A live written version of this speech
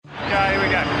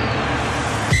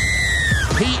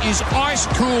He is ice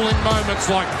cool in moments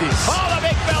like this. Oh, the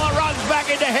big fella runs back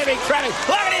into heavy traffic.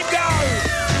 Look at him go!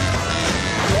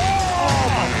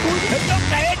 Oh, he took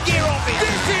the headgear off him.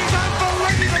 This is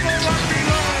unbelievable rugby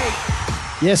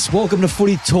league. Yes, welcome to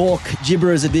Footy Talk,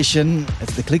 Gibberers edition.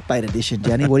 It's the clickbait edition,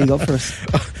 Danny. What do you got for us?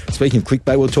 Speaking of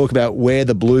clickbait, we'll talk about where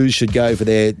the Blues should go for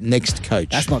their next coach.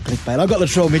 That's not clickbait. I've got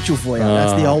Latrell Mitchell for you.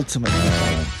 That's the ultimate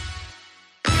clickbait.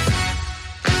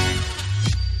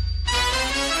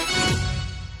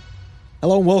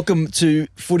 Hello and welcome to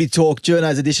Footy Talk,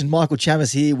 Journos edition. Michael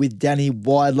Chamis here with Danny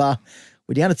Weidler.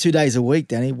 We're down to 2 days a week,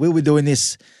 Danny. We'll be doing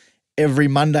this every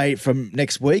Monday from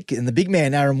next week. And the big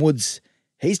man, Aaron Woods,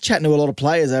 he's chatting to a lot of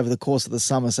players over the course of the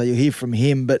summer, so you'll hear from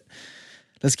him. But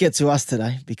let's get to us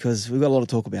today because we've got a lot to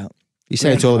talk about. You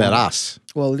say it's all about us.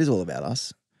 Well, it is all about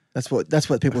us. That's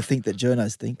what people think that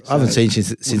journos think. I haven't seen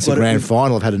since the grand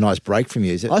final. I've had a nice break from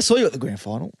you. Is it? I saw you at the grand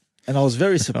final, and I was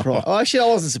very surprised. Oh, actually, I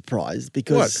wasn't surprised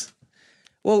because... What?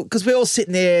 Well, because we're all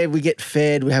sitting there, we get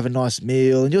fed, we have a nice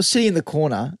meal, and you're sitting in the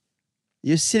corner.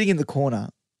 You're sitting in the corner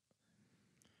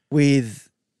with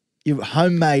your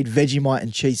homemade Vegemite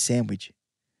and cheese sandwich.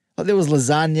 Like there was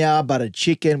lasagna, buttered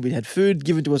chicken. We had food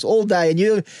given to us all day, and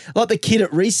you, like the kid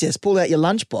at recess, pulled out your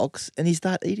lunchbox and you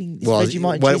start eating this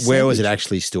Vegemite and cheese where was it sandwich.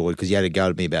 actually stored? Because you had to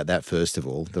go to me about that first of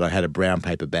all, that I had a brown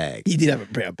paper bag. You did have a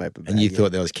brown paper bag. And you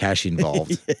thought there was cash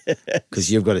involved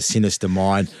because you've got a sinister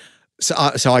mind. So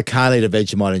I can't eat a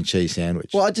Vegemite and cheese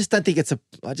sandwich. Well, I just don't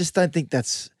think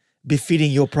that's befitting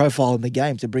your profile in the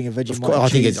game to bring a Vegemite. I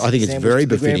think cheese it's sandwich very to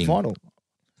the grand befitting. final.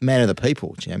 Man of the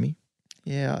people, Jamie.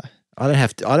 Yeah. I don't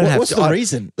have to. What's the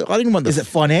reason? I didn't want the. Is it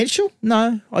financial?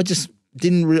 No, I just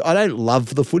didn't. I don't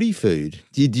love the footy food.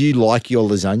 Do you like your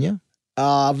lasagna?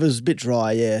 It was a bit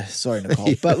dry, yeah. Sorry,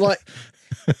 Nicole. But like,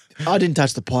 I didn't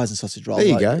touch the pies and sausage rolls. There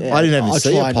you go. I didn't even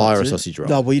see a try pie not or a to. sausage roll.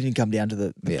 No, well, you didn't come down to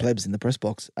the Yeah. plebs in the press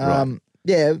box. Right.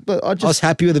 Yeah, but I was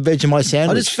happy with the Vegemite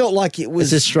sandwich. I just felt like it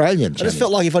was It's Australian. I just Jamie.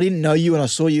 felt like if I didn't know you and I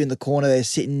saw you in the corner there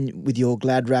sitting with your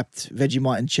glad wrapped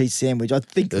Vegemite and cheese sandwich, I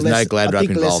think There's less, no glad I wrap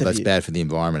think less involved. of That's you. bad for the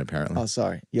environment, apparently. Oh,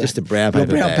 sorry. Just a brown your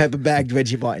paper brown bag. paper bagged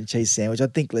Vegemite and cheese sandwich. I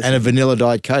think less. And a of you. vanilla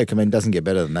Diet Coke. I mean, it doesn't get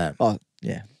better than that. Oh,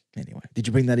 yeah. Anyway, did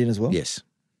you bring that in as well? Yes.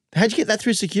 How'd you get that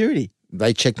through security?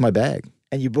 They checked my bag.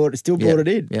 And you brought it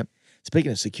in? Yep.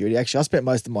 Speaking of security, actually, I spent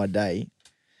most of my day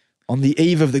on the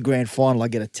eve of the grand final. I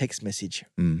get a text message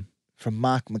from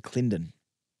Mark McClendon.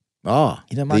 Oh.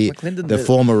 You know Mark McClendon? The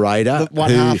former Raider. The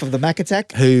one half of the Mac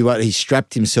Attack? He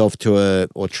strapped himself to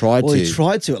or tried Well, to. he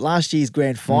tried to at last year's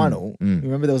grand final.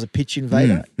 Remember there was a pitch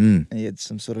invader and he had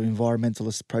some sort of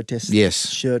environmentalist protest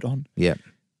shirt on. Yeah.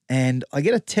 And I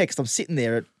get a text. I'm sitting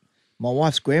there at my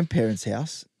wife's grandparents'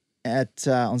 house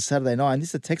on Saturday night, and this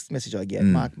is a text message I get.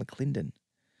 Mark McClendon.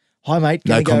 Hi, mate.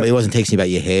 No, he wasn't texting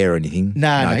about your hair or anything.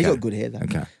 No, Okay. he got good hair though.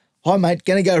 Okay. Hi, mate.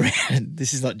 Going to go around.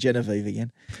 This is not Genevieve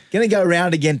again. Going to go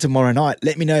around again tomorrow night.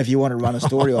 Let me know if you want to run a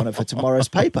story on it for tomorrow's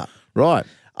paper. Right.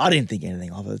 I didn't think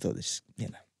anything of it. I thought this,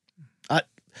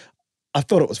 I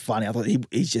thought it was funny. I thought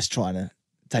he's just trying to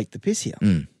take the piss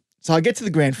here. So I get to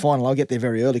the grand final. I'll get there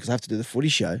very early because I have to do the footy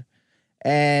show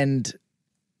and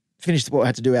finished what I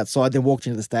had to do outside, then walked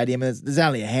into the stadium. And there's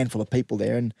only a handful of people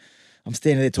there. And I'm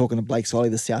standing there talking to Blake Solly,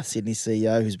 the South Sydney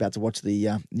CEO, who's about to watch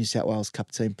the New South Wales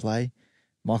Cup team play.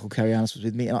 Michael Carianis was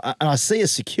with me. And I see a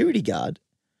security guard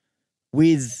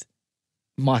with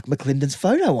Mike McClendon's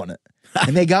photo on it.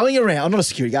 And they're going around, not a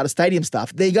security guard, a stadium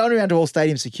staff. They're going around to all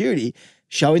stadium security,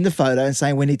 showing the photo and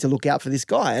saying, we need to look out for this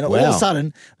guy. And all of a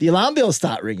sudden, the alarm bells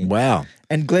start ringing. Wow.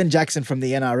 And Glenn Jackson from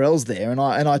the NRL's there. And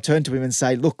I turned to him and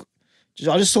say, look,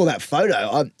 I just saw that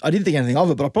photo. I didn't think anything of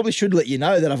it, but I probably should let you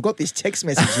know that I've got this text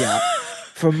message here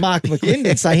from Mark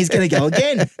McClendon saying he's going to go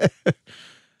again.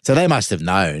 So they must have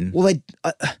known. Well,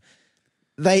 I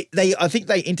think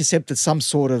they intercepted some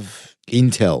sort of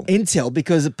Intel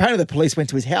because apparently the police went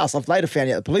to his house. I've later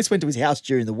found out the police went to his house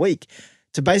during the week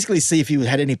to basically see if he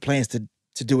had any plans to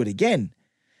do it again.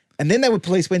 And then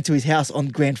police went to his house on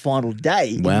grand final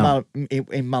day in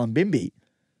Mullumbimby,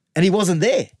 and he wasn't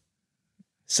there.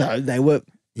 So they were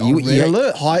on red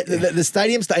alert. The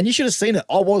stadium staff, and you should have seen it.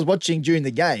 I was watching during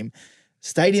the game.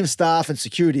 Stadium staff and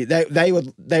security, they were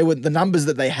the numbers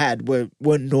that they had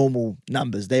weren't normal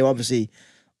numbers. They were obviously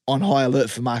on high alert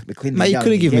for Mark McClendon. Mate, you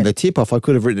could have given me the tip off. I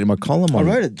could have written it in my column. I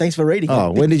wrote it. Thanks for reading.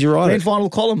 Oh, when did you write grand it? final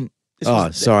column.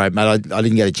 Sorry, mate. I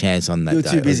didn't get a chance on that. You were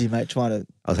day. too busy, mate, trying to.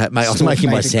 I was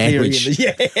making my Cleary sandwich.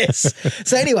 Yes.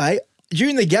 So anyway,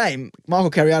 during the game,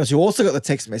 Michael Carianis, who also got the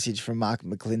text message from Mark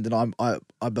McClendon,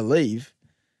 I believe,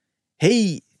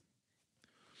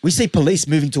 we see police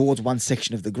moving towards one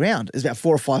section of the ground. There's about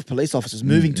 4 or 5 police officers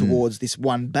moving towards this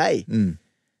one bay. And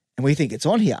we think it's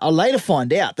on here. I'll later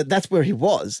find out that that's where he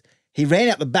was. He ran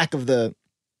out of the back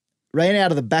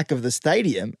of the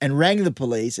stadium and rang the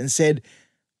police and said,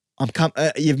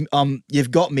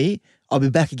 you've got me. I'll be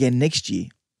back again next year.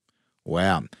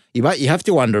 Wow. You have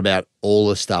to wonder about all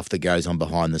the stuff that goes on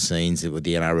behind the scenes that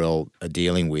the NRL are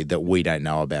dealing with that we don't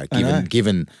know about,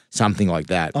 given something like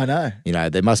that. I know. You know,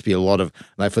 there must be a lot of,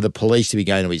 like, for the police to be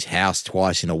going to his house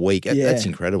twice in a week, that's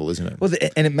incredible, isn't it? Well,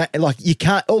 you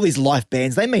can't, all these life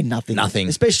bans, they mean nothing. Nothing.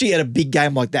 Especially at a big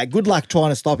game like that. Good luck trying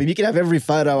to stop him. You can have every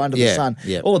photo under the sun.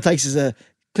 Yeah. All it takes is a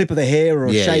clip of the hair or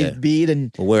a shaved beard.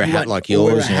 And or wear a hat like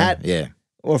yours. Or wear a hat. Yeah.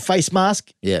 Or a face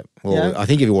mask. Yeah. Well, I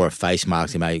think if he wore a face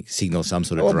mask, he may signal some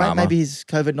sort of drama. Maybe he's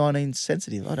COVID-19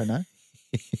 sensitive. I don't know.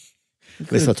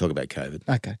 Let's not talk about COVID.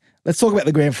 Okay. Let's talk about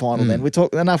the grand final then. We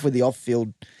talked enough with the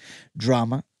off-field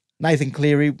drama. Nathan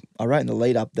Cleary, I wrote in the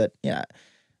lead-up that,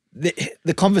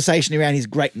 the conversation around his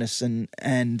greatness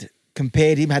and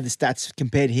compared him, had the stats,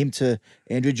 compared him to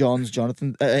Andrew Johns,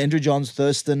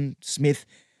 Thurston, Smith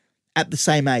at the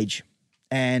same age.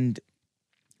 And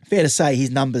fair to say his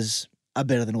numbers are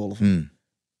better than all of them.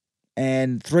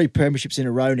 And 3 premierships in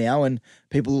a row now, and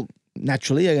people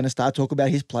naturally are going to start talking about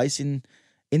his place in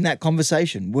that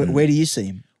conversation. Where do you see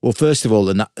him? Well, first of all,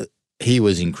 he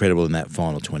was incredible in that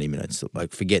final 20 minutes.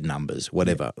 Like, forget numbers,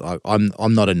 whatever. Yeah.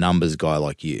 I'm not a numbers guy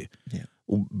like you. Yeah.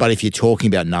 But if you're talking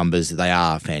about numbers, they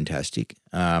are fantastic.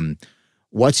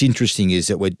 What's interesting is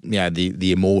that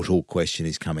the immortal question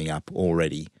is coming up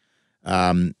already.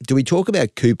 Do we talk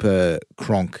about Cooper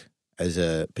Cronk as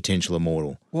a potential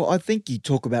immortal? Well, I think you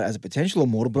talk about it as a potential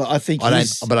immortal, but I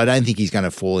don't think he's going to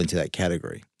fall into that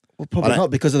category. Well, probably not,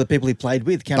 because of the people he played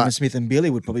with. Cameron Smith and Billy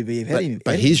would probably be ahead of him.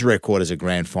 But his record as a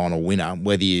grand final winner,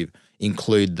 whether you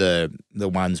include the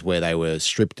ones where they were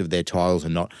stripped of their titles or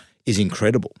not, is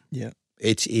incredible. Yeah.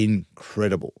 It's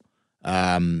incredible.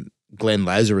 Glenn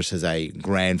Lazarus is a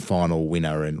grand final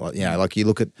winner, and like you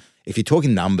look at, if you're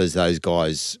talking numbers, those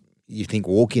guys, you think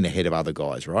walking ahead of other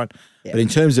guys, right? Yeah. But in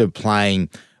terms of playing,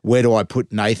 where do I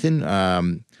put Nathan?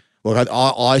 Look,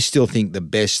 I still think the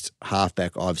best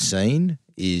halfback I've seen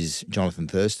is Jonathan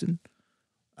Thurston,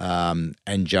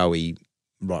 and Joey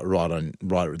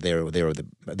right there or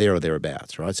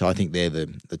thereabouts, right? So I think they're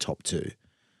the top 2.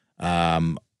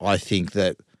 I think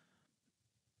that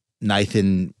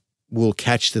Nathan will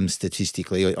catch them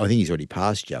statistically. I think he's already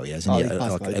passed Joey, hasn't he?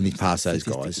 And he's passed those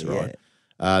guys, right?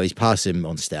 He's passed them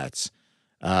on stats.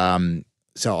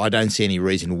 So I don't see any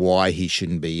reason why he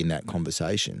shouldn't be in that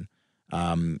conversation,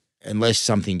 unless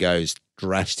something goes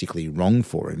drastically wrong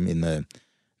for him in the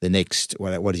next,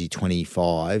 what is he,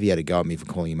 25? He had a go at me for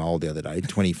calling him old the other day,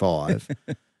 25.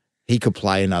 He could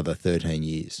play another 13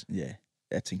 years. Yeah,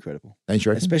 that's incredible. Don't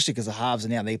you reckon? Especially because the halves are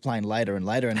now, they're playing later and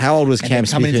later. And how old was Cam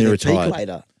Smith when he retired?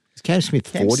 Later. Is Cam Smith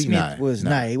 40?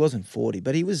 No, he wasn't 40,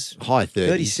 but he was high 30s.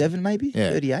 37 maybe,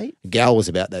 38. Gal was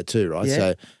about that too, right? Yeah.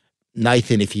 So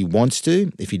Nathan, if he wants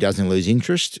to, if he doesn't lose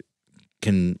interest,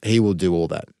 he will do all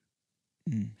that.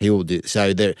 He will do.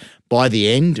 So by the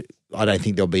end, I don't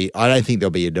think there'll be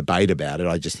a debate about it.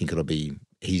 I just think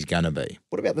he's going to be.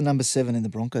 What about the number 7 in the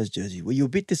Broncos jersey? Were you a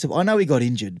bit disappointed? I know he got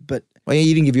injured, but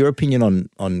you didn't give your opinion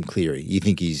on Cleary. You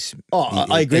think he's?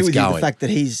 I agree with you. The fact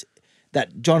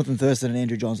that Jonathan Thurston and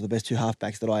Andrew Johns are the best 2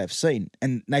 halfbacks that I have seen,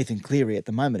 and Nathan Cleary at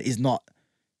the moment is not.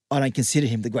 I don't consider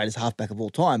him the greatest halfback of all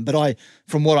time, but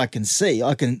from what I can see,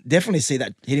 I can definitely see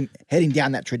that him heading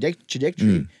down that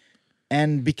trajectory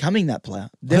and becoming that player.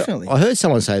 Definitely. I heard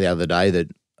someone say the other day that,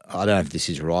 I don't know if this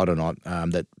is right or not,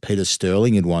 that Peter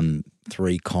Sterling had won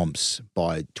 3 comps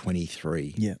by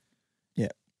 23. Yeah.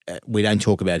 We don't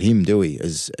talk about him, do we?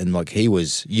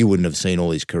 You wouldn't have seen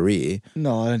all his career.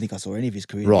 No, I don't think I saw any of his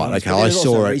career. Right, okay. I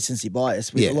saw recency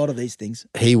bias with a lot of these things.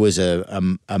 He was a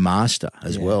master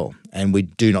as well, and we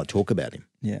do not talk about him.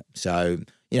 Yeah. So,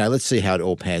 let's see how it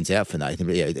all pans out for Nathan.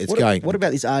 But What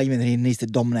about this argument that he needs to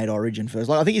dominate Origin first?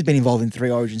 I think he's been involved in 3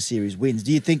 Origin Series wins.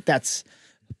 Do you think that's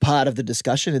part of the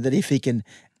discussion, and that if he can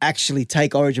actually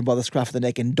take Origin by the scruff of the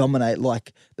neck and dominate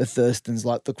like the Thurstons,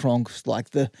 like the Cronks,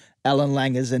 like the Alan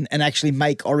Langers, and actually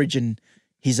make Origin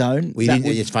his own?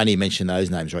 It's funny you mentioned those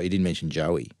names, right? You didn't mention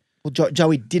Joey. Well,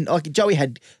 Joey didn't. Joey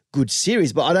had good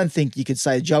series, but I don't think you could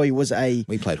say Joey was a.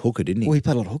 He played hooker, didn't he? Well, he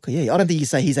played a lot of hooker. Yeah, I don't think you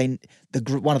say he's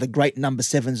one of the great number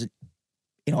 7s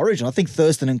in Origin. I think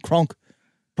Thurston and Cronk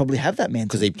probably have that man.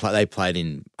 Because they played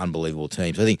in unbelievable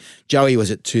teams. I think Joey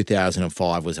was at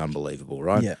 2005 was unbelievable,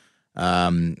 right? Yeah.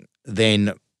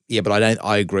 But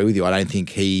I agree with you. I don't think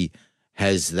he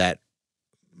has that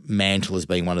mantle as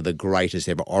being one of the greatest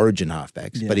ever Origin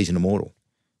halfbacks, but he's an immortal.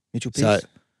 Mitchell Pearce. So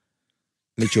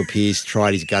Mitchell Pearce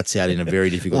tried his guts out in a very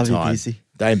difficult time. Piercy.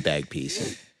 Don't bag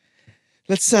Pearce.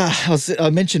 Let's. I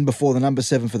mentioned before the number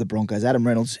 7 for the Broncos, Adam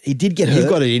Reynolds. He did get hurt. You've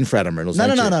got it in for Adam Reynolds. No.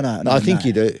 I think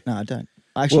you do. No, I don't.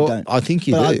 I actually don't. I think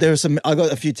you do. There are some. I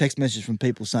got a few text messages from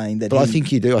people saying that. But I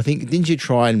think you do. I think didn't you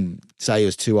try and say he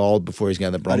was too old before he was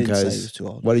going to the Broncos? I didn't say he was too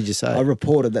old. What did you say? I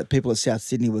reported that people at South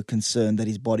Sydney were concerned that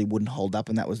his body wouldn't hold up,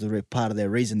 and that was the part of their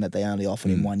reason that they only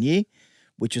offered him 1 year,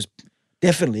 which was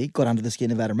definitely got under the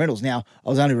skin of Adam Reynolds. Now, I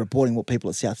was only reporting what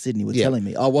people at South Sydney were telling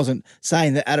me. I wasn't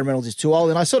saying that Adam Reynolds is too old,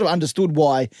 and I sort of understood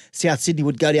why South Sydney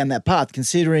would go down that path,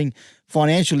 considering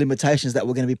financial limitations that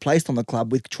were going to be placed on the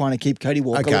club with trying to keep Cody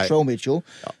Walker, Latrell Mitchell.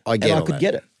 I could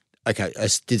get it. Okay,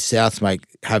 did South make,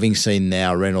 having seen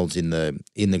now Reynolds in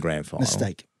the grand final,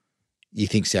 Mistake. You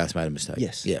think South made a mistake?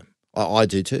 Yes. Yeah, I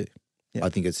do too. Yeah.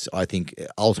 I think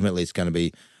ultimately it's going to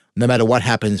be, no matter what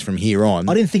happens from here on.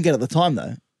 I didn't think it at the time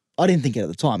though.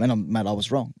 And Matt, I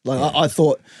was wrong. I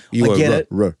thought you I were get it.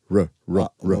 I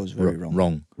was very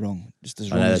wrong. Wrong. Just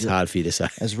as I wrong. know that's hard for you to say.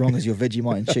 As wrong as your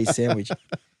Vegemite and cheese sandwich.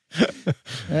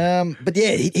 But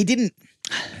yeah, he didn't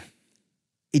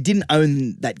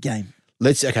own that game.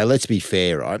 Let's be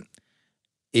fair, right?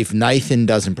 If Nathan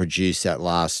doesn't produce that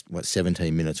last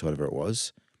 17 minutes, whatever it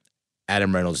was,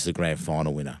 Adam Reynolds is the grand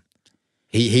final winner.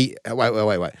 Wait.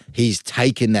 He's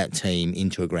taken that team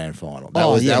into a grand final. That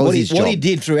was his job. What he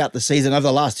did throughout the season over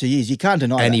the last 2 years, you can't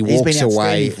deny and that. he He's walks been away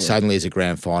outstanding for it. suddenly as a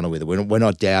grand final with it. We're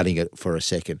not doubting it for a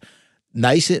second.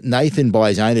 Nathan, by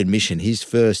his own admission, his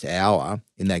first hour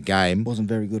in that game Wasn't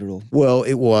very good at all. Well,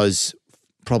 it was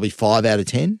probably 5 out of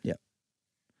 10. Yeah.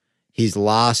 His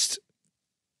last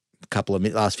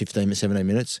 15, 17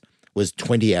 minutes was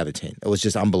 20 out of 10. It was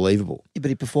just unbelievable. Yeah, but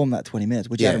he performed that 20 minutes,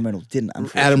 which Adam Reynolds didn't,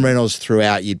 unfortunately. Adam Reynolds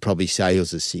throughout, you'd probably say he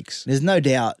was a 6. There's no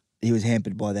doubt he was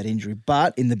hampered by that injury.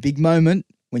 But in the big moment,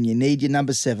 when you need your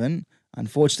number 7,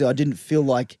 unfortunately, I didn't feel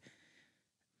like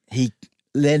he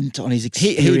lent on his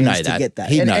experience to get that.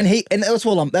 And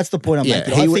that's the point I'm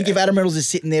making. I think if Adam Reynolds is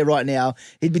sitting there right now,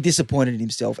 he'd be disappointed in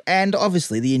himself. And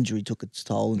obviously the injury took its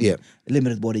toll and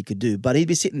limited what he could do. But he'd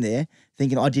be sitting there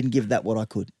thinking, I didn't give that what I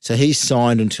could. So he's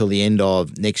signed until the end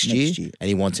of next year, and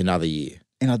he wants another year.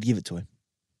 And I'd give it to him.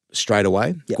 Straight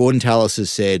away? Yep. Gordon Tallis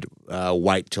has said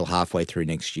wait till halfway through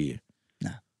next year.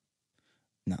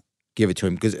 No. Give it to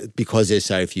him because there's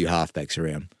so few halfbacks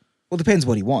around. Well, it depends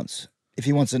what he wants. If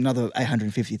he wants another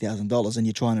 $850,000 and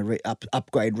you're trying to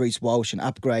upgrade Reece Walsh and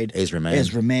upgrade Ezra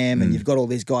Mam, and you've got all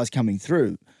these guys coming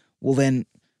through, well then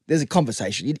there's a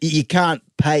conversation. You can't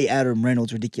pay Adam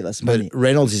Reynolds ridiculous money. But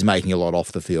Reynolds is making a lot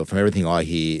off the field. From everything I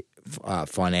hear,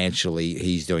 financially,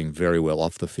 he's doing very well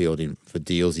off the field for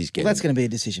deals he's getting. Well, that's going to be a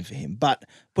decision for him. But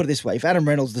put it this way, if Adam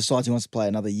Reynolds decides he wants to play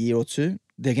another year or two,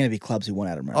 there are going to be clubs who want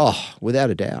Adam Reynolds. Oh, without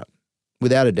a doubt.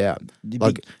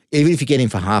 Like, even if you get him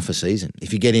for half a season,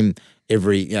 if you get him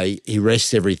he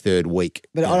rests every third week.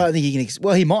 But I don't think he can.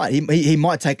 Well, he might. He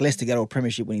might take less to go to a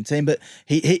premiership winning team. But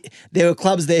there are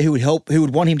clubs there who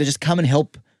would want him to just come and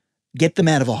help get them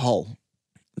out of a hole.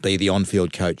 Be the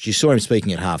on-field coach. You saw him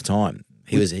speaking at halftime.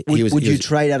 Would you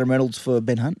trade Adam Reynolds for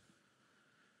Ben Hunt?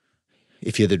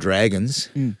 If you're the Dragons,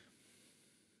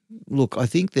 look, I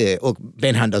think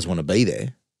Ben Hunt does want to be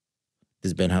there.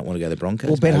 Does Ben Hunt want to go to the Broncos?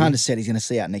 Well, Ben Hunt has said he's going to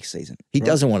see out next season. He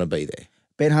doesn't want to be there.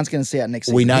 Ben Hunt's going to see out next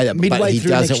season. We know that, but he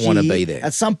doesn't want to be there.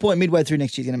 At some point midway through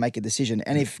next year, he's going to make a decision.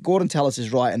 And if Gordon Tallis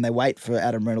is right and they wait for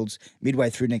Adam Reynolds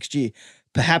midway through next year,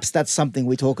 perhaps that's something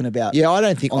we're talking about. Yeah, I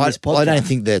don't think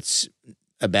that's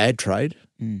a bad trade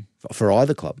for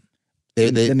either club.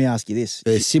 Let me ask you this.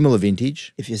 They're similar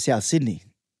vintage. If you're South Sydney,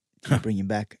 do you bring him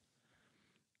back?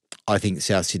 I think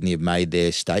South Sydney have made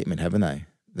their statement, haven't they?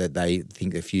 That they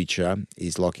think the future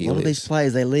is Lockie. A lot of these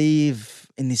players, they leave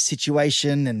in this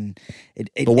situation and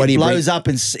it blows up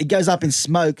and it goes up in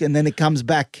smoke and then it comes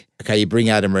back. Okay, you bring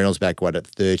Adam Reynolds back, at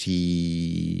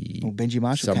 30 well, Benji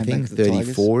Marshall something,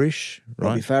 34-ish, right?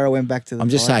 Robbie Farah went back to the I'm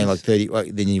just saying, Tigers.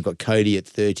 30, then you've got Cody at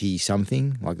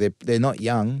 30-something. Like, they're not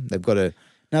young. They've got to...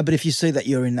 No, but if you see that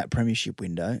you're in that premiership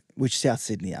window, which South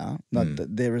Sydney are,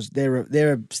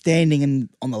 they're standing and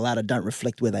on the ladder don't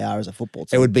reflect where they are as a football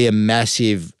team. It would be a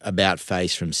massive about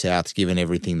face from South, given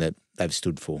everything that they've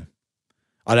stood for.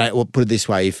 Well, put it this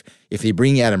way: if you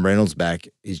bring Adam Reynolds back,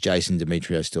 is Jason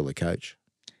Demetrio still the coach?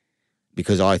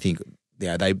 Because I think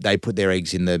they put their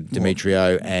eggs in the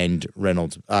Demetrio and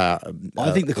Reynolds. I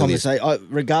think the conversation,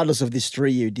 regardless of this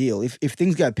 3-year deal, if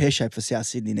things go pear-shaped for South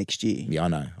Sydney next year... Yeah, I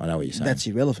know what you're saying. That's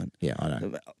irrelevant. Yeah, I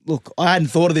know. Look, I hadn't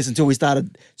thought of this until we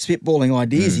started spitballing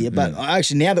ideas here, but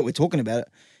actually now that we're talking about it,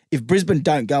 if Brisbane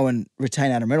don't go and retain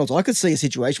Adam Reynolds, I could see a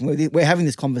situation where we're having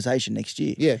this conversation next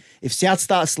year. Yeah. If South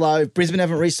starts slow, if Brisbane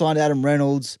haven't re-signed Adam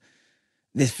Reynolds,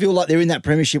 they feel like they're in that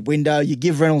premiership window, you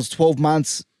give Reynolds 12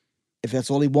 months... if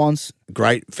that's all he wants.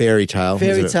 Great fairy tale.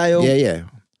 Fairy tale. Yeah, yeah.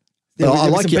 There'll Well,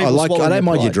 be some people I swallowing don't their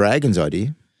mind your pride. Dragons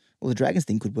idea. Well, the Dragons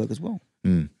thing could work as well.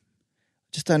 Mm.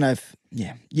 Just don't know if,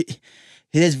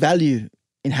 there's value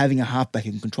in having a halfback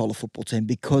who can control a football team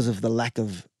because of the lack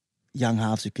of young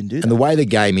halves who can do that. And the way the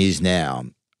game is now,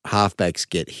 halfbacks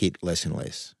get hit less and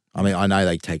less. I mean, I know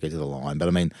they take it to the line, but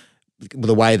I mean,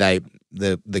 the way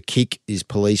the kick is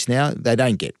policed now, they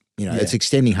don't get, it's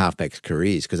extending halfbacks'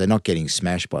 careers because they're not getting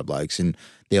smashed by blokes and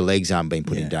their legs aren't being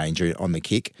put in danger on the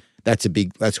kick. That's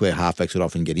where halfbacks would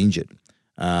often get injured.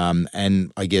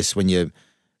 And I guess when you're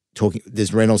talking,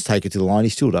 does Reynolds take it to the line? He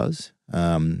still does.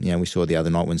 We saw the other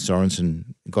night when Sorensen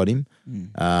got him.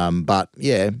 But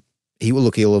yeah,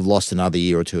 he'll have lost another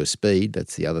year or two of speed.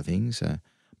 That's the other thing. So,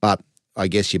 but I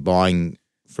guess you're buying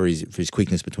for his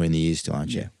quickness between the ears still,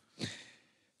 aren't you? Yeah.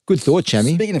 Good thought,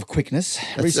 Chammy. Speaking of quickness,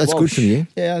 that's good from you.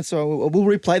 Yeah, so we'll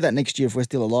replay that next year if we're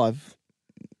still alive.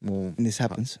 Well, when this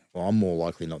happens. Well, I'm more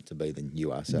likely not to be than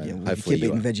you are, so if hopefully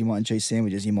you keep eating Vegemite and cheese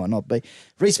sandwiches, you might not be.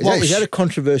 Reece Walsh. Is that a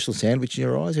controversial sandwich in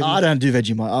your eyes? I don't do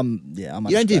Vegemite. I'm You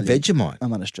don't do Vegemite?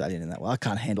 I'm an Australian in that way. I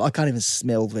can't even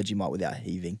smell Vegemite without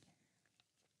heaving.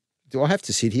 Do I have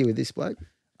to sit here with this bloke?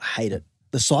 I hate it.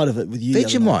 The sight of it with you.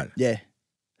 Vegemite? Yeah.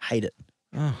 Hate it.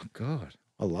 Oh, God.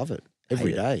 I love it.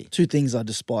 Every day. Two things I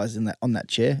despise on that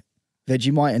chair.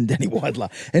 Vegemite and Danny Weidler.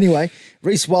 Anyway,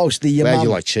 Reece Walsh, glad you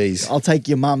like cheese. I'll take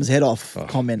your mum's head off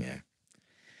comment. Yeah.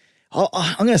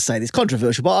 I'm going to say this,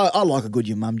 controversial, but I like a good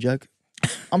your mum joke.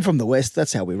 I'm from the West.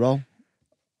 That's how we roll.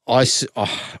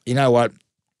 You know what?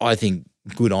 I think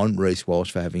good on Reece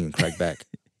Walsh for having a crack back.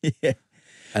 Yeah.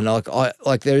 And I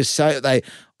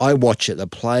watch it. The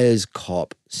players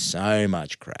cop so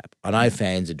much crap. I know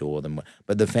fans adore them,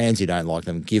 but the fans who don't like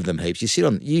them give them heaps. You sit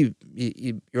on you're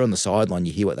on the sideline.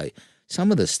 You hear some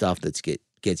of the stuff that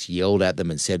gets yelled at them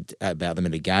and said about them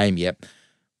in a game. Yep,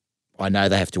 I know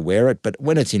they have to wear it, but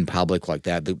when it's in public like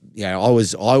that,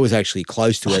 I was actually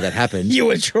close to where that happened. You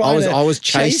were trying. I was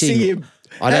chasing him.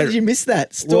 How did you miss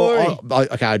that story? Well,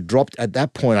 I dropped my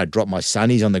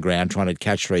sunnies on the ground trying to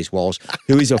catch Reece Walsh,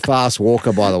 who is a fast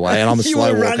walker, by the way, and I'm a slow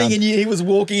walker. You were running and he was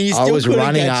walking and you still I was couldn't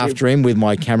running catch after him with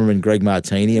my cameraman, Greg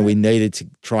Martini, and we needed to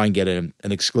try and get an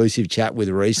exclusive chat with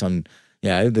Reece on,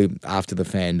 after the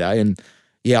fan day. And,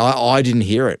 I didn't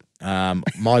hear it.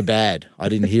 My bad. I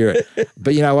didn't hear it.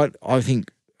 But you know what? I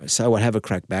think, so what, have a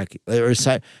crack back. There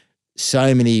are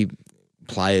so many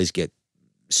players get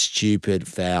stupid,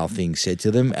 foul things said to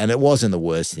them, and it wasn't the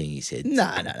worst thing he said. No.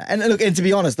 And look, and to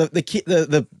be honest,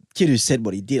 the kid who said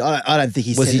what he did, I don't think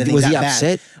he said anything Was he that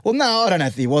upset? Bad. Well, no, I don't know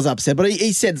if he was upset, but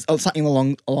he said something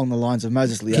along the lines of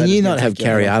Moses Leota. Can you not have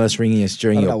Carianis ringing us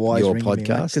during your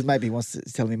podcast? Because maybe he wants to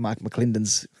tell me Mark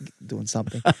McClendon's doing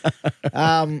something.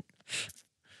 I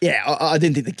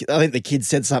didn't think I think the kid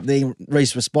said something.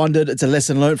 Reece responded. It's a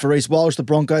lesson learned for Reece Walsh. The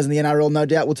Broncos and the NRL no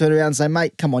doubt will turn around and say,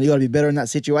 mate, come on, you got to be better in that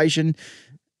situation.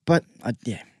 But I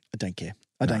don't care.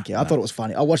 I don't care. I thought it was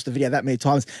funny. I watched the video that many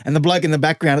times, and the bloke in the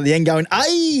background at the end going,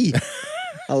 "Ay!"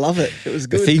 I love it. It was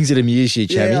good. The things that amuse you,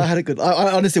 Chammy. Yeah, I had a good.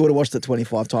 I honestly would have watched it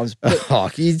 25 times.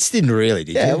 But, you didn't really,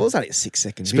 did you? Yeah, it was only a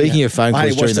 6-second. Speaking of phone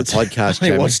calls during the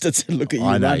podcast, I watched it to look at you.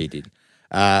 I know you did.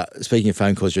 Speaking of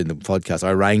phone calls during the podcast,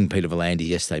 I rang Peter V'landys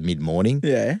yesterday mid-morning.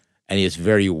 Yeah. And he was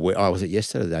very, was it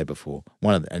yesterday or the day before?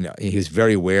 And he was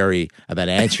very wary about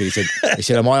answering. He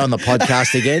said, am I on the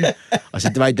podcast again? I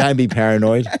said, mate, don't be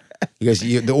paranoid. He goes,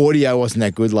 the audio wasn't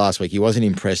that good last week. He wasn't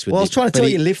impressed with it. Well, I was trying to tell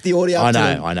you, lift the audio up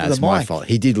I know. It's my fault.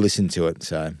 He did listen to it.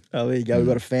 So. Oh, there you go. We've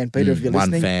got a fan, Peter, if you're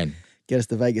listening. One fan. Get us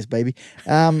to Vegas, baby.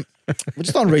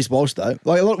 Just on Reece Walsh, though.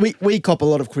 We cop a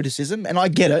lot of criticism, and I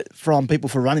get it from people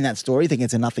for running that story, thinking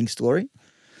it's a nothing story.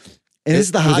 And this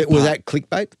is the hard part. Was that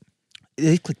clickbait? It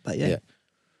is clickbait, yeah.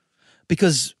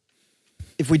 Because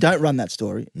if we don't run that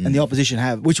story and the opposition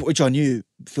have, which I knew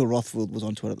Phil Rothfield was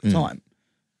onto it at the time,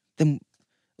 then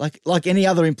like any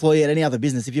other employee at any other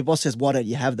business, if your boss says, why don't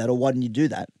you have that or why didn't you do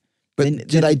that? But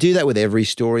do they do that with every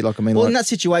story? In that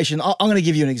situation, I'm going to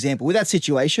give you an example. With that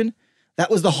situation,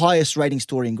 that was the highest rating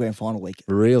story in grand final week.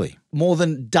 Really? More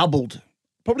than doubled,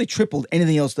 probably tripled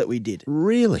anything else that we did.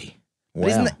 Really?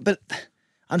 Wow. But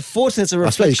unfortunately, it's a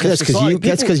reflection of society.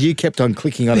 That's because you kept on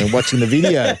clicking on it and watching the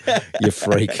video, you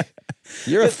freak.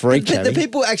 You're a freak, the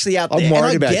people actually out there. I'm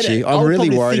worried about you. I'm really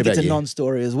worried about you. It's a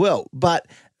non-story as well. But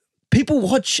people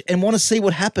watch and want to see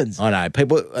what happens. I know.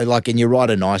 People, and you write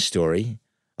a nice story.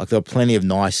 There were plenty of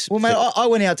nice... Well, mate, I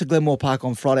went out to Glenmore Park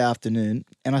on Friday afternoon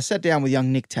and I sat down with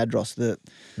young Nick Tadros,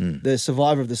 the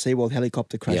survivor of the SeaWorld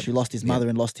helicopter crash who lost his mother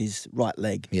and lost his right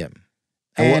leg. Yeah.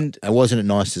 And wasn't it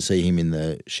nice to see him in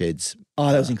the sheds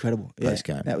Oh, that was incredible. Yeah,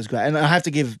 post-game. that was great. And I have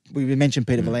to we mentioned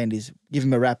Peter V'landys, give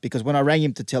him a rap because when I rang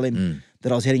him to tell him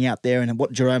that I was heading out there and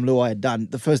what Jerome Luai had done,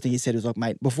 the first thing he said was like,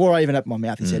 mate, before I even opened my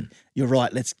mouth, he said, you're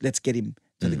right, let's get him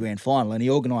to the grand final. And he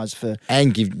organised for...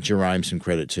 And give Jerome some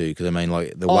credit too, because I mean,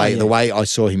 like the way I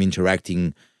saw him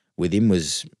interacting with him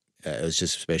was it was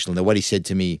just special. And what he said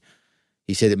to me,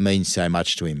 he said it means so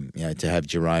much to him, you know, to have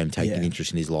Jerome take an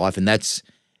interest in his life. And that's,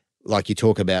 like you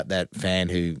talk about that fan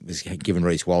who was giving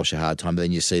Reece Walsh a hard time, but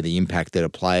then you see the impact that a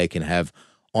player can have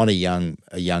on a young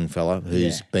fella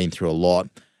who's been through a lot.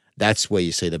 That's where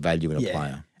you see the value in a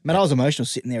player. Man, I was emotional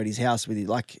sitting there at his house with you.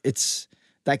 Like,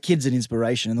 that kid's an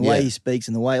inspiration, and the way he speaks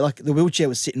and the way, like, the wheelchair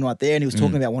was sitting right there and he was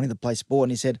talking about wanting to play sport,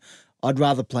 and he said, I'd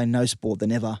rather play no sport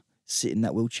than ever sit in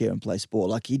that wheelchair and play sport.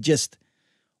 Like, he just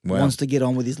wants to get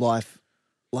on with his life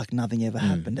like nothing ever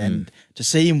happened. And to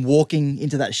see him walking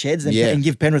into that sheds and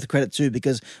give Penrith credit too,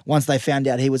 because once they found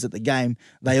out he was at the game,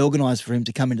 they organised for him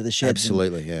to come into the sheds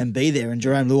and be there. And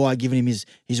Jerome Luai giving him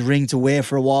his ring to wear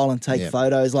for a while and take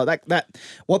photos. Like that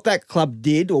what that club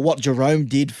did, or what Jerome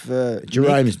did for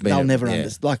Jerome's Nick, they'll never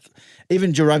understand. Like,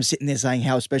 even Jerome sitting there saying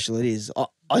how special it is,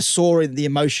 I saw the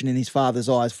emotion in his father's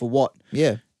eyes for what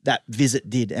that visit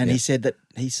did. And he said that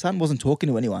his son wasn't talking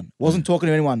to anyone,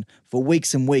 for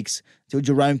weeks and weeks till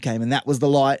Jerome came. And that was the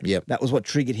light. Yep. That was what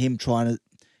triggered him trying to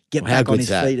get back on his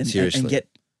feet and get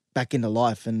back into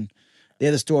life. And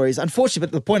they're the stories. Unfortunately,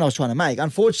 but the point I was trying to make,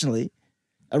 unfortunately,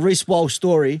 a Reece Walsh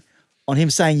story on him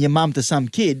saying your mum to some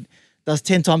kid does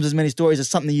 10 times as many stories as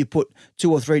something you put 2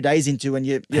 or 3 days into and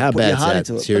you put your heart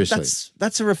into it. Seriously. But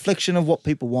that's a reflection of what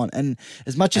people want. And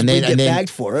as much as we get bagged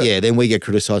for it. Yeah, then we get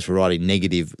criticised for writing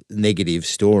negative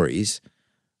stories.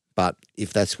 But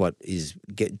if that's what is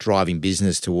driving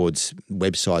business towards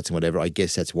websites and whatever, I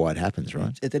guess that's why it happens,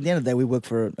 right? At the end of the day, we work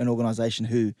for an organisation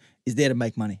who is there to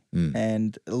make money.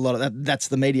 And a lot of that's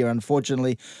the media,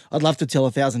 unfortunately. I'd love to tell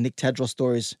 1,000 Nick Tadros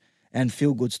stories and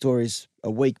feel-good stories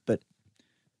a week, but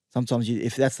sometimes,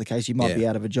 if that's the case, you might be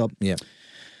out of a job. Yeah.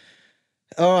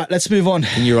 All right, let's move on.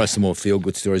 Can you write some more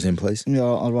feel-good stories then, please? Yeah,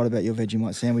 I'll write about your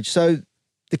Vegemite sandwich. So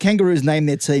the Kangaroos named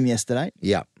their team yesterday.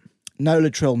 Yeah. No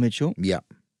Latrell Mitchell. Yeah.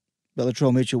 But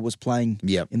Latrell Mitchell was playing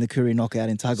in the Cleary knockout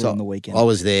in Tuggerall on the weekend. I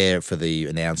was there for the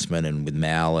announcement and with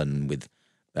Mal and with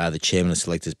the chairman of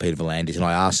selectors, Peter V'landys, and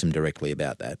I asked him directly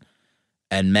about that.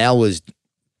 And Mal was,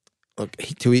 look,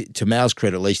 to Mal's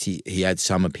credit, at least he had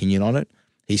some opinion on it.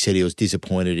 He said he was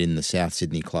disappointed in the South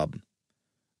Sydney club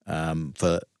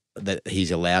for that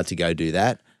he's allowed to go do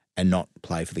that and not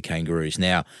play for the Kangaroos.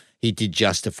 Now, he did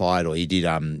justify it, or he did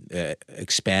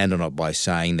expand on it by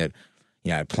saying that,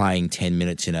 you know, playing 10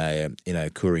 minutes in a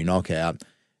Cleary knockout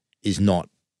is not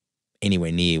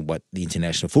anywhere near what the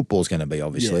international football is going to be,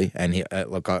 obviously. Yeah.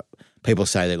 And people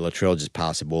say that Latrell just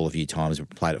passed the ball a few times,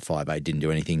 played at 5'8", didn't do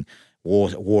anything,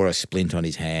 wore a splint on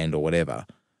his hand or whatever.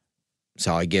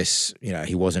 So I guess, you know,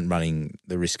 he wasn't running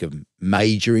the risk of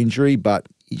major injury, but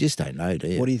you just don't know, do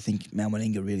you? What do you think Mal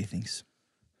Meninga really thinks?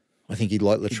 I think he'd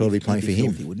like Latrell to be playing for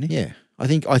him. Filthy, wouldn't he? Yeah. I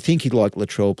think he'd like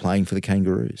Latrell playing for the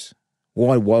Kangaroos.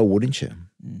 Why wouldn't you?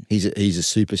 He's a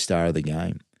superstar of the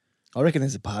game. I reckon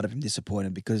there's a part of him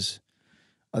disappointed because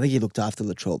I think he looked after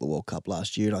Latrell at the World Cup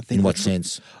last year. And I think in what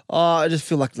sense? I just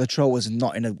feel like Latrell was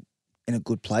not in a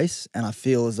good place, and I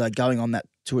feel as though going on that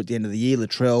tour at the end of the year,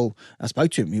 Latrell, I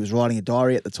spoke to him. He was writing a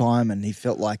diary at the time, and he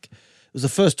felt like it was the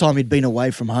first time he'd been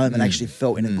away from home and actually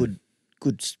felt in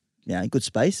a good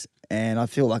space. And I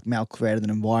feel like Mal created an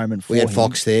environment for him. We had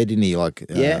Fox there, didn't he? Like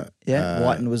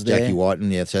Whiten was there. Jackie Whiten,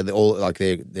 yeah. So they're all like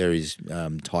they're his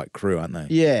tight crew, aren't they?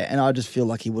 Yeah, and I just feel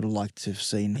like he would have liked to have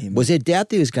seen him. Was there doubt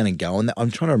that he was going to go on that?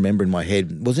 I'm trying to remember in my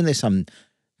head. Wasn't there some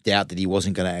doubt that he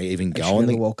wasn't going to even go on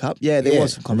the World Cup? Yeah, there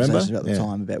was some conversations at the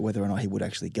time about whether or not he would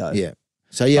actually go. Yeah.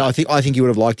 So I think you would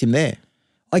have liked him there.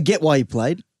 I get why he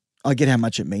played. I get how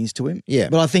much it means to him. Yeah.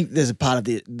 But I think there's a part of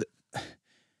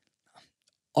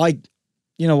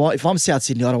you know what? If I'm South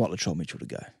Sydney, I don't want Latrell Mitchell to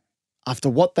go. After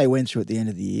what they went through at the end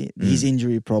of the year, his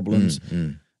injury problems,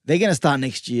 they're going to start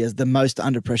next year as the most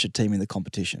under pressure team in the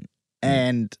competition.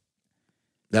 And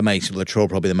that makes Latrell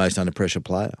probably the most under pressure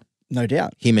player. No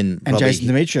doubt. Him and Jason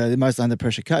Demetrio, the most under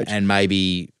pressure coach. And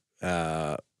maybe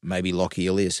Lockie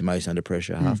Ilias, the most under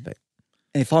pressure halfback.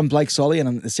 And if I'm Blake Solly and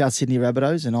I'm the South Sydney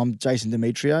Rabbitohs and I'm Jason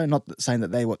Demetrio, not saying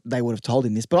that they would have told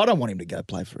him this, but I don't want him to go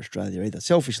play for Australia either.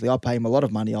 Selfishly, I pay him a lot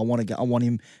of money. I want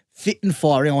him fit and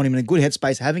firing. I want him in a good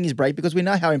headspace, having his break, because we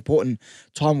know how important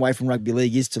time away from rugby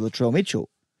league is to Latrell Mitchell.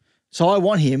 So I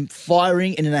want him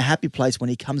firing and in a happy place when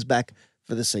he comes back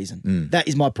for the season. That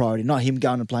is my priority, not him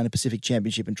going and playing a Pacific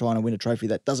Championship and trying to win a trophy.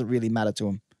 That doesn't really matter to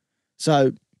him.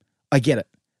 So I get it.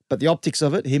 But the optics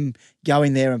of it, him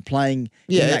going there and playing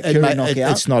in that it, Cleary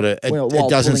knockout. it's not it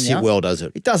doesn't sit well, does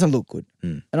it? It doesn't look good.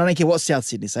 And I don't care what South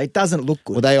Sydney say. It doesn't look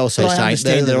good. Well, they also But I saying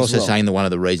understand they're it also as well. saying that one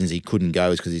of the reasons he couldn't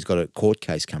go is because he's got a court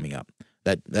case coming up.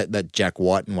 That Jack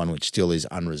Whiten one, which still is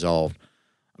unresolved.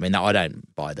 I mean, no, I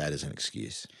don't buy that as an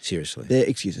excuse. Seriously. They're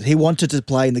excuses. He wanted to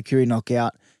play in the Cleary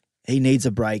knockout. He needs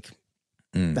a break.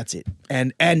 That's it.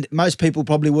 And most people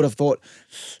probably would have thought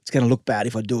it's going to look bad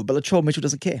if I do it. But Latrell Mitchell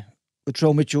doesn't care.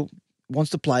 Latrell Mitchell wants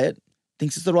to play it,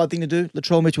 thinks it's the right thing to do.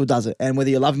 Latrell Mitchell does it. And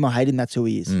whether you love him or hate him, that's who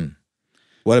he is.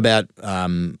 What about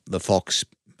the Fox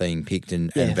being picked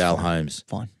and Val Holmes?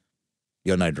 Fine.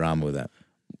 You got no drama with that?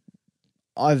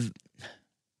 I've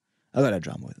got no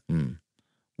drama with it.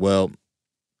 Well,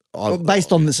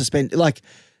 Based on the suspend, like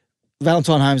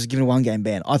Valentine Holmes is given a 1-game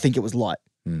ban. I think it was light.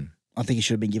 I think he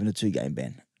should have been given a 2-game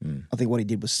ban. I think what he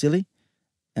did was silly,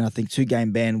 and I think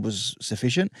 2-game ban was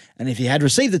sufficient. And if he had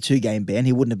received the 2-game ban,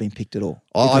 he wouldn't have been picked at all.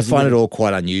 I find it all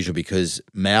quite unusual because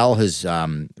Mal has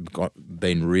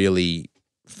been really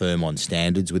firm on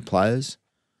standards with players,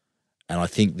 and I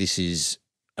think this is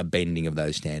a bending of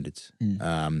those standards.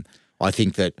 I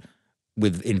think that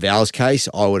in Val's case,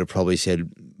 I would have probably said,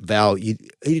 Val, he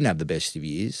didn't have the best of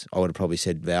years. I would have probably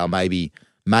said, Val, maybe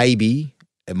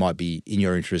it might be in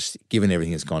your interest, given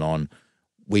everything that's gone on.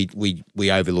 We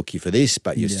overlook you for this,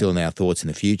 but you're still in our thoughts in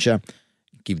the future.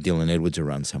 Give Dylan Edwards a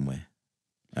run somewhere.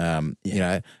 You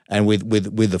know, and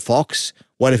with the Fox,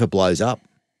 what if it blows up?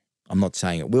 I'm not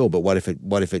saying it will, but what if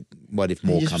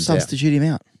more You comes just out? substitute him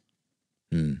out.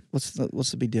 What's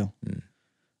the big deal?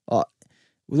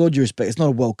 With all due respect, it's not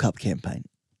a World Cup campaign.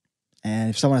 And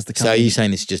if someone has to come So in, you're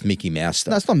saying this is just Mickey Mouse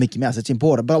stuff? no, it's not Mickey Mouse. It's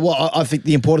important. But what I think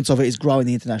the importance of it is growing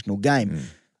the international game.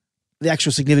 The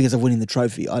actual significance of winning the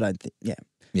trophy, I don't think.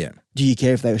 Yeah. Do you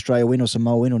care if they Australia win or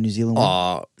Samoa win or New Zealand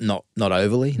win? Not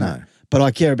overly, no. But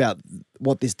I care about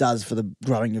what this does for the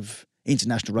growing of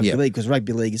international rugby league because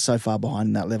rugby league is so far behind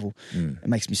in that level. It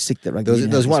makes me sick that rugby.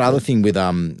 There was one other thing with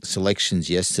selections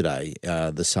yesterday.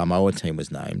 The Samoa team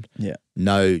was named. Yeah.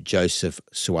 No Joseph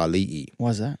Suali'i. Why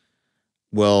is that?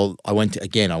 Well, I went to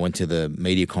the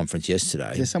media conference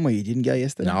yesterday. Is there somewhere you didn't go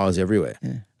yesterday? No, I was everywhere.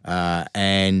 Yeah.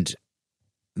 And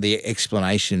the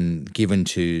explanation given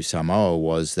to Samoa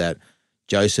was that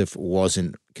Joseph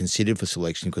wasn't considered for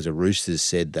selection because the Roosters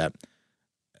said that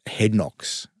head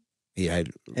knocks he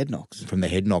had Head knocks. from the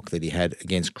head knock that he had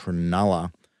against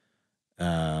Cronulla.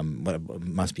 It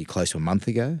must be close to a month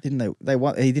ago. Didn't they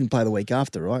won, he didn't play the week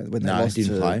after, right? When they No, he lost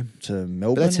didn't play. to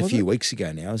Melbourne. But that's a was few it? weeks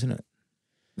ago now, isn't it?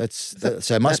 So it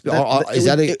That- must be. that- Is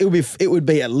that a it would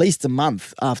be at least a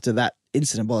month after that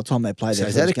incident by the time they played so their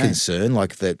is that a first game. concern?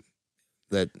 Like that?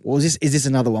 Or is this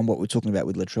another one? What we're talking about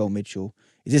with Latrell Mitchell?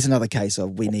 Is this another case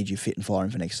of we need you fit and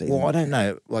firing for next season? Well, I don't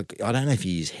know. Like I don't know if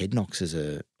you use head knocks as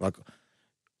a like.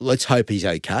 Let's hope he's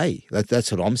okay.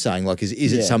 That's what I'm saying. Like,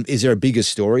 is there a bigger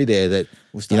story there that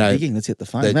We'll start digging. Let's hit the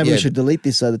phone. that- Maybe yeah. we should delete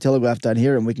this so the Telegraph don't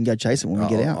hear it and we can go chase it when we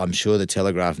get out. I'm sure the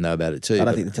Telegraph know about it too. I don't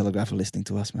but- think the Telegraph are listening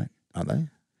to us, mate. aren't they?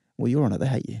 Well, you're on it. They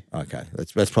hate you. Okay,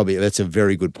 that's a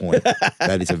very good point.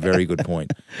 That is a very good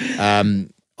point.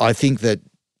 I think that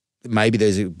maybe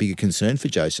there's a bigger concern for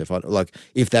Joseph. Like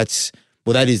if that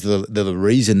is the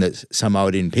reason that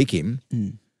Samoa didn't pick him.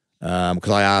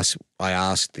 Because I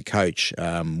asked the coach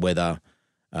whether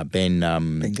Ben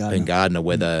Gardner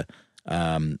whether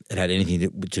it had anything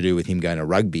to do with him going to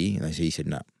rugby, and he said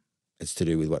no. It's to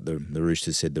do with what the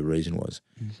Roosters said the reason was.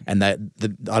 And I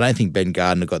don't think Ben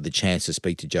Gardner got the chance to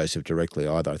speak to Joseph directly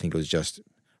either. I think it was just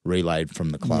relayed from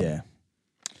the club. Yeah.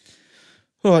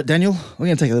 All right, Daniel, we're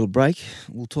going to take a little break.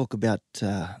 We'll talk about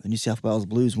the New South Wales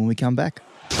Blues when we come back.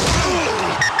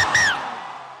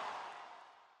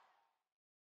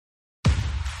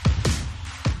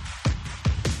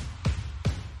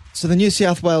 So the New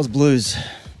South Wales Blues,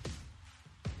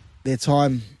 their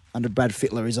time under Brad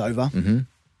Fittler is over.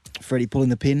 Freddie pulling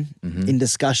the pin in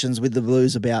discussions with the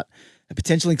Blues about a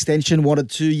potential extension, wanted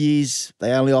 2 years.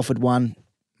 They only offered one.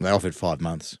 They offered 5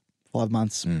 months. 5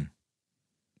 months.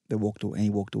 They walked away, and he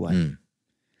walked away.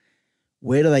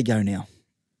 Where do they go now?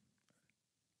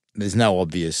 There's no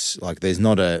obvious, there's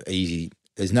no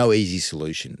easy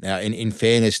solution. Now, in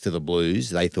fairness to the Blues,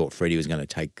 they thought Freddie was going to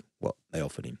take what they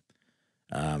offered him.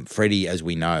 Freddie, as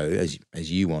we know,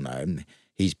 as you well know,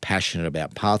 he's passionate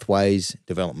about pathways,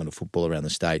 development of football around the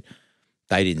state.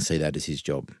 They didn't see that as his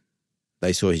job.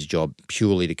 They saw his job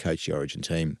purely to coach the Origin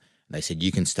team. And they said,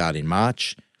 you can start in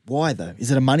March. Why, though?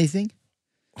 Is it a money thing?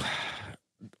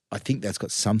 I think that's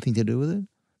got something to do with it.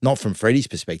 Not from Freddie's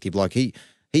perspective. Like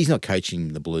he's not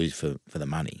coaching the Blues for the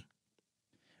money.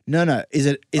 No.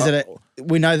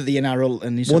 we know that the NRL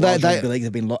and New South Wales Rugby League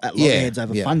have been at loggerheads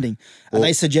over funding. Are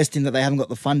they suggesting that they haven't got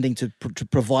the funding to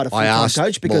provide a full-time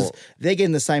coach? Because they're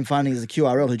getting the same funding as the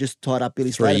QRL, who just tied up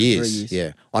Billy Slater for 3 years.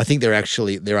 Yeah, I think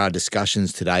there are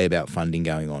discussions today about funding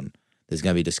going on. There's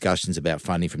going to be discussions about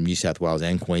funding from New South Wales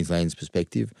and Queensland's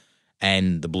perspective,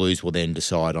 and the Blues will then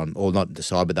decide on, or not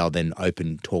decide, but they'll then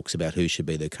open talks about who should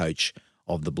be the coach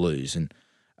of the Blues. And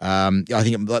I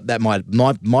think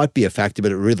that might be a factor,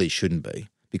 but it really shouldn't be,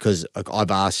 because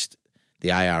I've asked the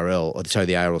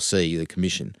ARLC, the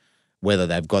commission, whether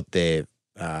they've got their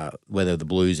whether the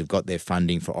Blues have got their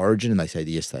funding for Origin, and they said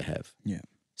yes, they have. Yeah.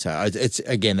 So it's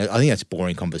again, I think that's a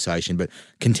boring conversation. But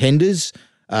contenders,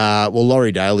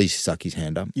 Laurie Daly's stuck his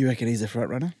hand up. You reckon he's a front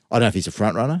runner? I don't know if he's a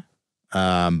front runner,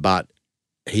 but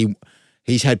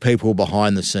he's had people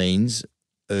behind the scenes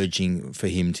urging for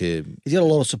him to. He's got a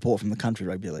lot of support from the Country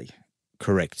Rugby League.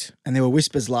 Correct. And there were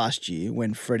whispers last year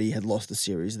when Freddie had lost the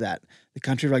series that the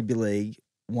Country Rugby League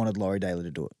wanted Laurie Daly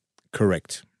to do it.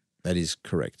 Correct. That is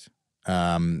correct.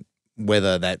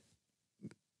 Whether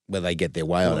they get their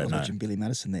way, I don't know. Watching Billy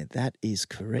Madison there. That is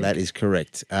correct. That is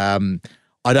correct.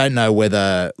 I don't know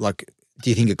whether, do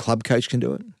you think a club coach can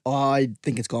do it? I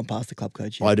think it's gone past the club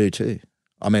coach. Yeah. I do too.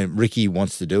 I mean, Ricky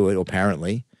wants to do it,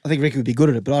 apparently. I think Ricky would be good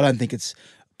at it, but I don't think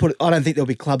there'll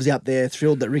be clubs out there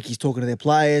thrilled that Ricky's talking to their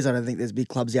players. I don't think there's big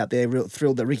clubs out there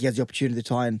thrilled that Ricky has the opportunity to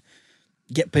try and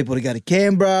get people to go to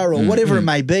Canberra or whatever it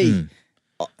may be.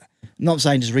 Not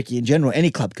saying just Ricky in general, any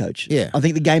club coach. Yeah. I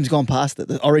think the game's gone past it.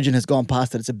 The Origin has gone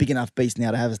past it. It's a big enough beast now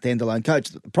to have a standalone coach.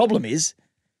 The problem is,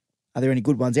 are there any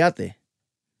good ones out there?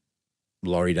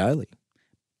 Laurie Daly.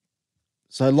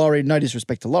 So Laurie, no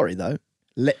disrespect to Laurie though,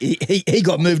 he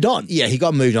got moved on. Yeah, he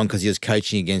got moved on because he was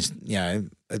coaching against,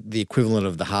 the equivalent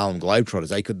of the Harlem Globetrotters.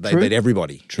 They beat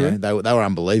everybody. True. They were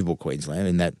unbelievable, Queensland,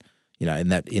 in that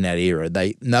era.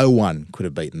 No one could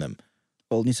have beaten them.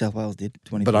 Well, New South Wales did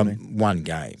 2014. But one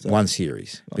game, one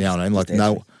series. You know what I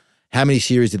mean? How many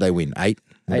series did they win? 8?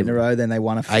 8 in a row. Then they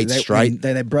won a few. 8 straight.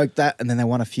 They broke that, and then they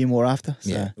won a few more after. So.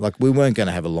 Yeah, we weren't going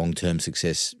to have a long-term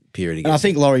success period against. And I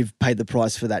think Laurie paid the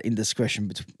price for that indiscretion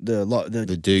between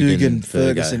the Dugan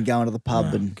Ferguson going to the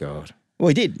pub God. Well,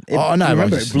 he did. I know.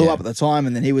 Remember, it blew up at the time,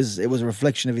 and then it was a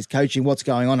reflection of his coaching, what's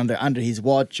going on under his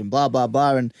watch, and blah blah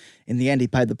blah. And in the end, he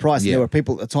paid the price. Yeah. And there were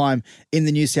people at the time in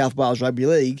the New South Wales Rugby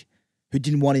League who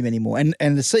didn't want him anymore. And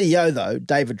the CEO though,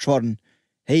 David Trodden,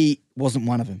 he wasn't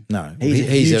one of them. No, he's a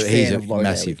huge fan of Laurie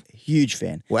massive, Daly. Huge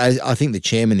fan. Well, I think the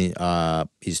chairman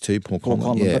is too, Paul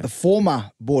Conlon. Yeah. But the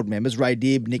former board members, Ray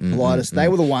Dibb, Nick Politis, they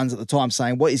were the ones at the time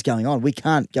saying, "What is going on? We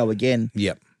can't go again."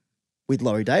 Yep. With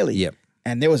Laurie Daly. Yep.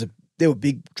 And there were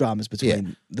big dramas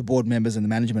between the board members and the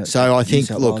management. So I think,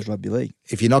 New South Wales Rugby League.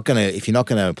 If you're not going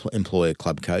to employ a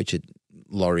club coach,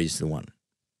 Laurie's the one.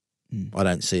 I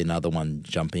don't see another one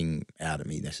jumping out at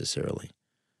me necessarily.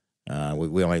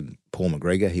 We only Paul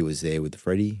McGregor. He was there with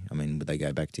Freddie. I mean, would they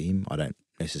go back to him? I don't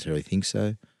necessarily think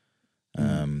so.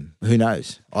 Who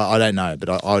knows? I don't know, but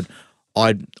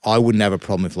I wouldn't have a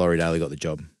problem if Laurie Daly got the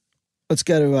job. Let's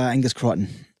go to Angus Crichton.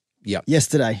 Yep.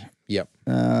 Yesterday. Yep.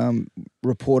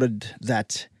 Reported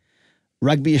that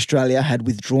Rugby Australia had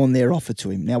withdrawn their offer to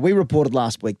him. Now, we reported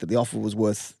last week that the offer was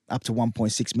worth up to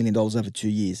 $1.6 million over 2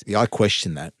 years. Yeah, I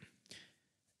question that.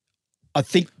 I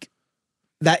think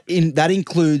that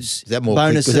includes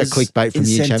bonuses, was that clickbait from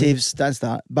incentives. Don't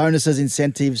start. Bonuses,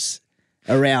 incentives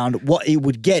around what he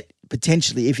would get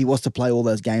potentially if he was to play all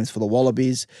those games for the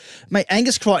Wallabies. Mate,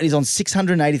 Angus Crichton is on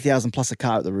 $680,000 plus a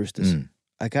car at the Roosters.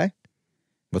 Okay?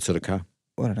 What sort of car?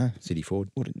 I don't know. City Ford.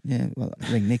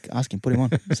 Ring Nick. Ask him. Put him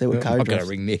on. See what car he I'm going drives. to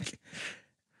ring Nick.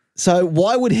 So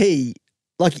why would he,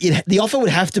 the offer would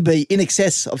have to be in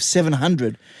excess of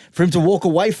 $700 for him to walk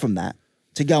away from that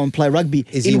to go and play rugby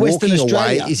in Western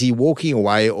Australia. Is he walking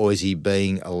away or is he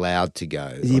being allowed to go?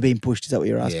 Is he being pushed? Is that what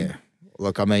you're asking? Yeah.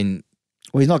 Look, I mean...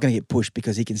 Well, he's not going to get pushed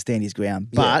because he can stand his ground.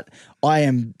 But I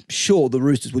am sure the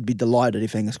Roosters would be delighted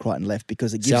if Angus Crichton left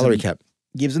because it gives salary cap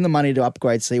gives them the money to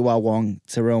upgrade Siwa Wong,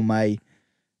 Terrell May,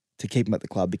 to keep him at the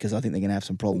club because I think they're going to have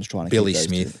some problems trying to Billy keep those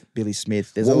Smith. two. Billy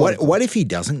Smith. What if he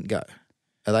doesn't go?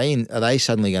 Are they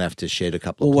suddenly going to have to shed a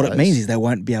couple of players? What it means is they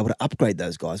won't be able to upgrade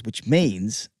those guys, which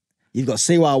means you've got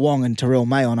Siwa Wong and Terrell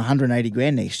May on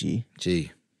 $180,000 next year.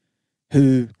 Gee.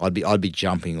 Who I'd be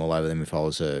jumping all over them if I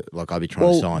was I'd be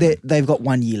trying to sign them. They've got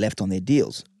 1 year left on their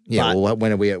deals. Yeah, but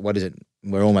when are we at, what is it?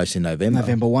 We're almost in November.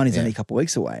 November 1 is only a couple of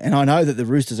weeks away. And I know that the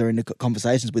Roosters are in the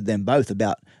conversations with them both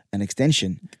about an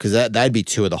extension. Because they'd be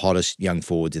two of the hottest young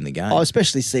forwards in the game. I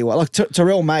especially see why. Like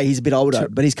Terrell May, he's a bit older,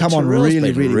 but he's come on Terrell's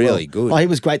really, been really really well. good. Oh, he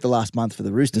was great the last month for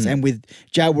the Roosters. And with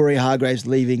Joe Warrior-Hargraves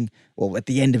leaving, well, at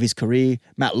the end of his career,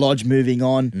 Matt Lodge moving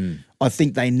on, I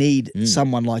think they need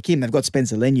someone like him. They've got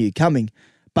Spencer Leniu coming,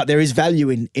 but there is value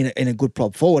in a good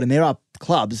prop forward, and there are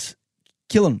clubs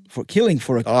killing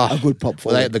for a good prop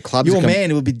forward. Well, the clubs your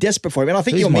man would be desperate for him, and I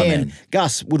think He's your my man man.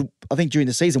 Gus would. I think during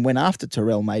the season went after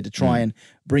Terrell May to try and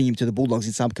bring him to the Bulldogs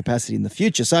in some capacity in the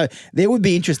future. So there would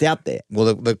be interest out there.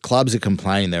 Well, the clubs are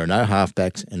complaining there are no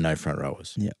halfbacks and no front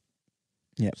rowers. Yeah.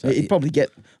 Yeah, so you'd probably get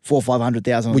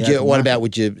 400,000 or 500,000.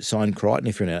 Would you sign Crichton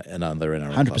if you're in another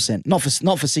NRL club? 100%. Not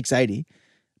for 680,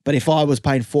 but if I was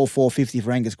paying 450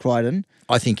 for Angus Crichton,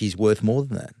 I think he's worth more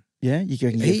than that. yeah, you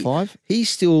can get 5. He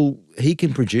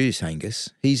can produce, Angus.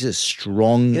 He's a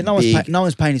strong, Yeah, no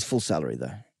one's paying his full salary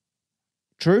though.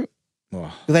 True.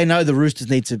 Oh. They know the Roosters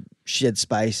need to shed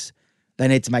space. They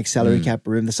need to make salary cap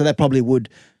room, so that probably would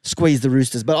squeeze the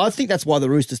Roosters. But I think that's why the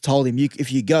Roosters told him,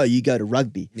 if you go to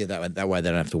Rugby. Yeah, that way they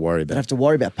don't have to worry Don't about have to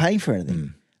worry about paying for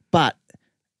anything. But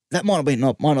that might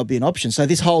not be an option. So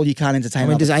this whole you can't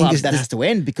entertain does another club, Angus- that has to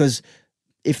end, because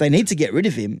if they need to get rid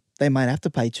of him, they might have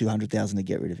to pay 200,000 to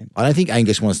get rid of him. I don't think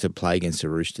Angus wants to play against the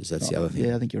Roosters. That's the other thing.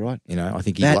 Yeah, I think you're right. You know, I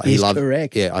think That he is loves.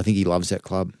 correct. Yeah, I think he loves that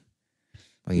club.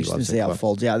 I think he Interesting to loves see that how it club.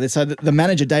 folds out. So the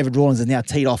manager, David Rawlins, is now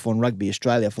teed off on Rugby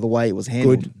Australia for the way it was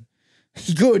handled. Good.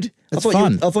 Good. It's I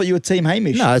fun. thought you were Team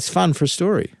Hamish. No, it's fun for a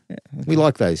story. We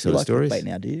like those sort you of like stories. clickbait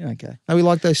now, do you? Okay. No, we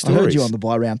like those I stories. heard you on the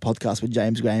Buy Round podcast with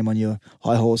James Graham on your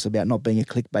high horse about not being a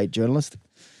clickbait journalist.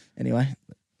 Anyway,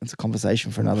 that's a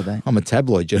conversation for another day. I'm a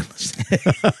tabloid journalist.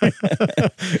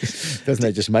 Doesn't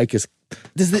that just make us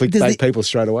clickbait people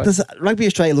straight away? Does Rugby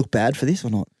Australia look bad for this or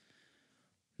not?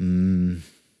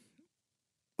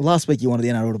 Last week you wanted the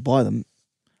NRL to buy them.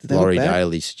 Did they Laurie look bad?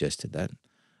 Daly suggested that.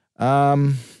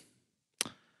 Well,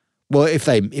 if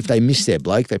they miss their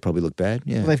bloke, they probably look bad.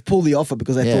 Yeah, Well, they've pulled the offer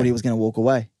because they Yeah. thought he was going to walk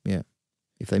away. yeah.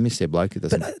 If they miss their bloke, it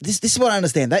doesn't. But this is what I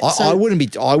understand. That, I wouldn't be.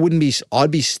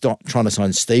 I'd be trying to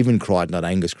sign Stephen Crichton, not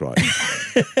Angus Crichton.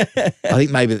 I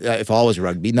think maybe if I was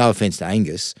Rugby, no offense to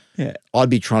Angus, Yeah. I'd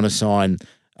be trying to sign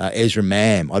Ezra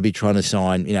Mam. I'd be trying to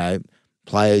sign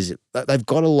players. They've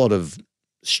got a lot of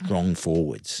strong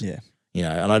forwards. Yeah.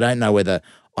 And I don't know whether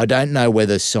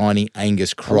signing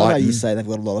Angus I love how Crichton. you say they've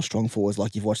got a lot of strong forwards,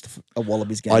 like you've watched a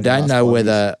Wallabies game. I in the don't last know 5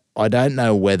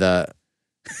 whether years.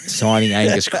 signing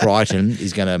Angus Crichton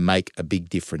is going to make a big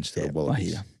difference to the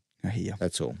Wallabies. I hear you.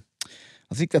 That's all.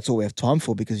 I think that's all we have time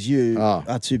for because you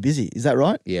are too busy. Is that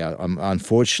right? Yeah,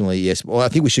 unfortunately, yes. Well, I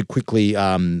think we should quickly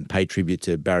pay tribute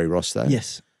to Barry Ross, though.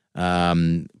 Yes.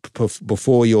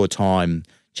 Before your time,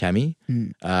 Chammy,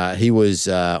 he was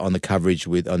on the coverage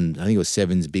I think it was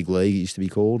Seven's Big League, it used to be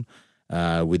called,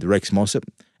 with Rex Mossop.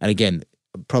 And again,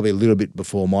 probably a little bit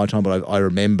before my time, but I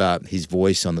remember his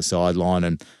voice on the sideline.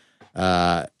 And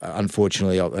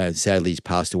unfortunately, sadly, he's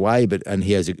passed away. And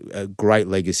he has a great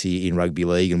legacy in rugby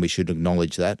league, and we should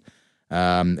acknowledge that.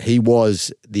 He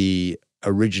was the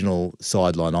original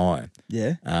sideline eye.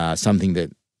 Yeah. Something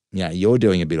that you're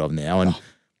doing a bit of now.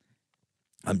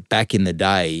 And back in the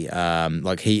day,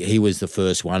 he was the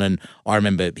first one, and I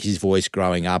remember his voice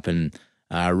growing up, and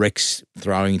Rex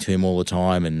throwing to him all the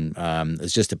time, and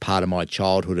it's just a part of my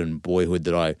childhood and boyhood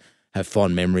that I have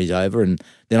fond memories over. And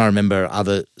then I remember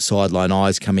other sideline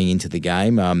eyes coming into the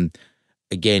game.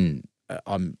 Again,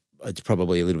 it's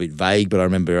probably a little bit vague, but I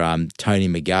remember Tony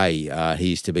McGay. He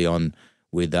used to be on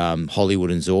with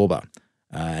Hollywood and Zorba,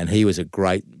 and he was a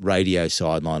great radio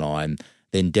sideline eye. And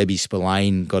then Debbie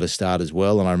Spillane got a start as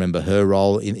well, and I remember her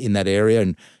role in that area,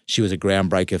 and she was a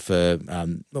groundbreaker for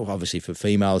obviously for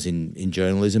females in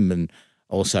journalism, and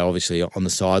also obviously on the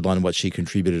sideline what she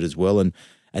contributed as well. And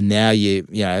now you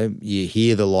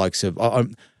hear the likes of I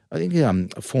think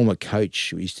a former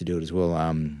coach who used to do it as well,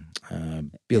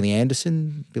 Billy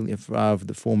Anderson, he was a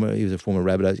former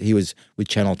Rabbitohs. He was with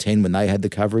Channel 10 when they had the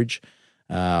coverage.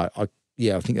 I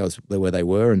think that was where they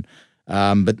were, and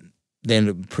but then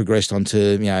it progressed on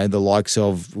to the likes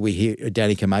of, we hear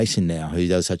Danica Mason now, who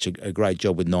does such a great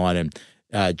job with Nine,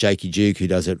 and Jakey Duke, who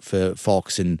does it for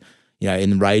Fox, and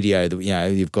in radio,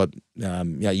 you've got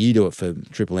you do it for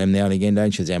Triple M now and again,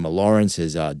 don't you? There's Emma Lawrence,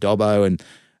 there's Dobbo, and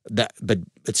that. But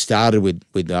it started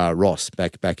with Ross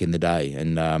back in the day,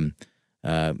 and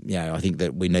I think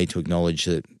that we need to acknowledge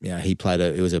that he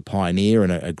was a pioneer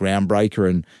and a groundbreaker,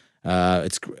 and I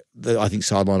think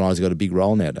sideline eyes got a big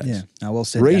role nowadays. Yeah, no, well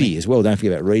said. Reedy Danny. as well. Don't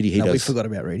forget about Reedy. We forgot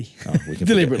about Reedy. Oh, we can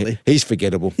Deliberately. He's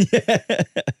forgettable.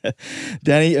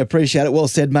 Danny, appreciate it. Well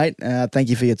said, mate. Thank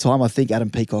you for your time. I think Adam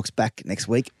Peacock's back next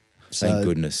week. Thank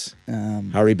goodness.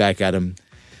 Hurry back, Adam.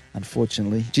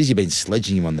 Unfortunately. Geez, you've been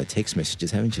sledging him on the text messages,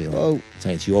 haven't you? Like,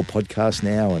 saying it's your podcast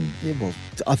now. And yeah, well,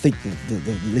 I think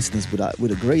the listeners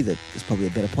would agree that it's probably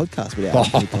a better podcast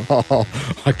without Adam Peacock.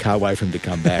 I can't wait for him to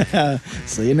come back.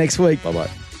 See you next week.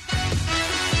 Bye-bye.